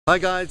Hi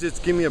guys, it's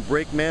Give Me a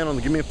Break Man on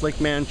the Give Me a Flake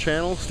Man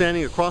channel,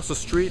 standing across the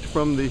street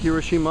from the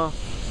Hiroshima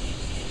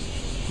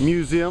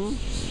Museum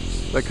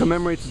that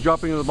commemorates the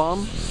dropping of the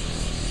bomb.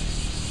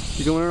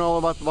 You can learn all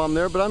about the bomb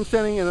there, but I'm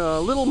standing in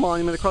a little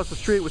monument across the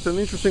street with an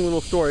interesting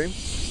little story.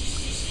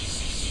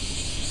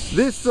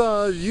 This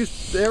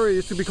area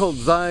used to be called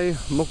Zai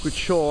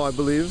Mokucho, I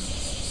believe,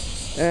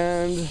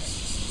 and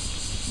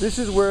this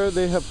is where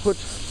they have put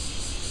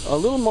a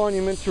little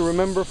monument to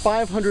remember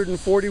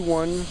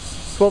 541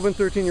 12 and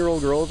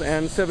 13-year-old girls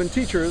and 7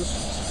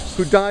 teachers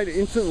who died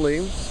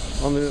instantly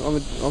on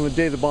the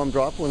day the bomb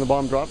dropped. When the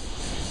bomb dropped,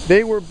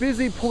 they were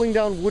busy pulling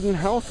down wooden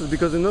houses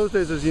because in those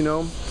days, as you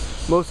know,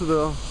 most of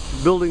the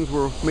buildings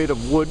were made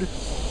of wood,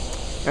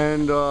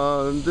 and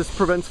this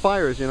prevents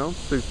fires. You know,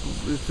 so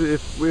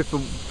if a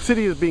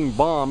city is being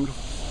bombed,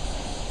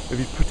 if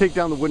you take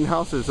down the wooden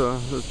houses,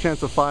 the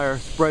chance of fire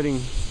spreading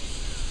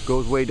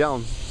goes way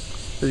down.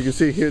 As you can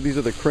see here, these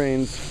are the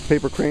cranes,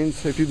 paper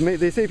cranes.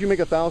 They say if you make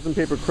 1,000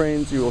 paper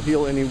cranes, you will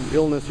heal any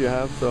illness you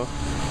have. So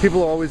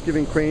people are always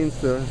giving cranes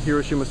to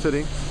Hiroshima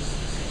City.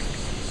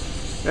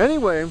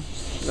 Anyway,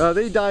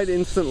 they died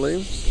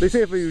instantly. They say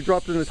if you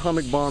dropped an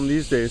atomic bomb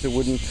these days, it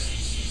wouldn't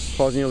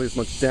cause nearly as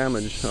much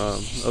damage,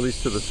 at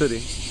least to the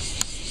city.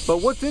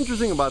 But what's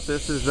interesting about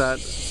this is that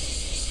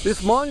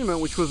this monument,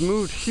 which was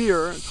moved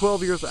here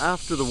 12 years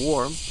after the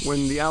war,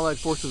 when the Allied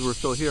forces were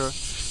still here,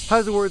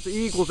 has the words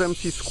E equals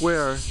MC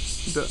square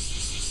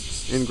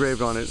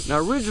engraved on it. Now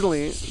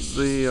originally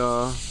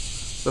the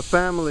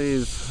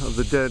families of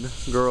the dead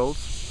girls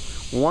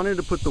wanted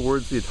to put the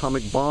words the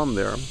atomic bomb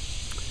there,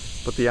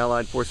 but the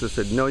Allied forces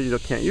said no, you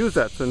can't use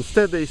that. So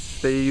instead they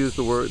used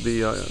the word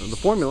the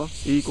formula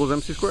E equals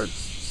MC squared.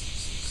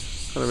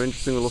 Kind of an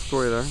interesting little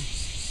story there.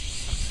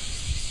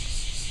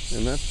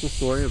 And that's the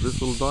story of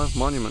this little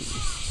monument.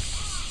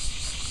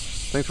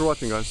 Thanks for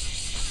watching, guys.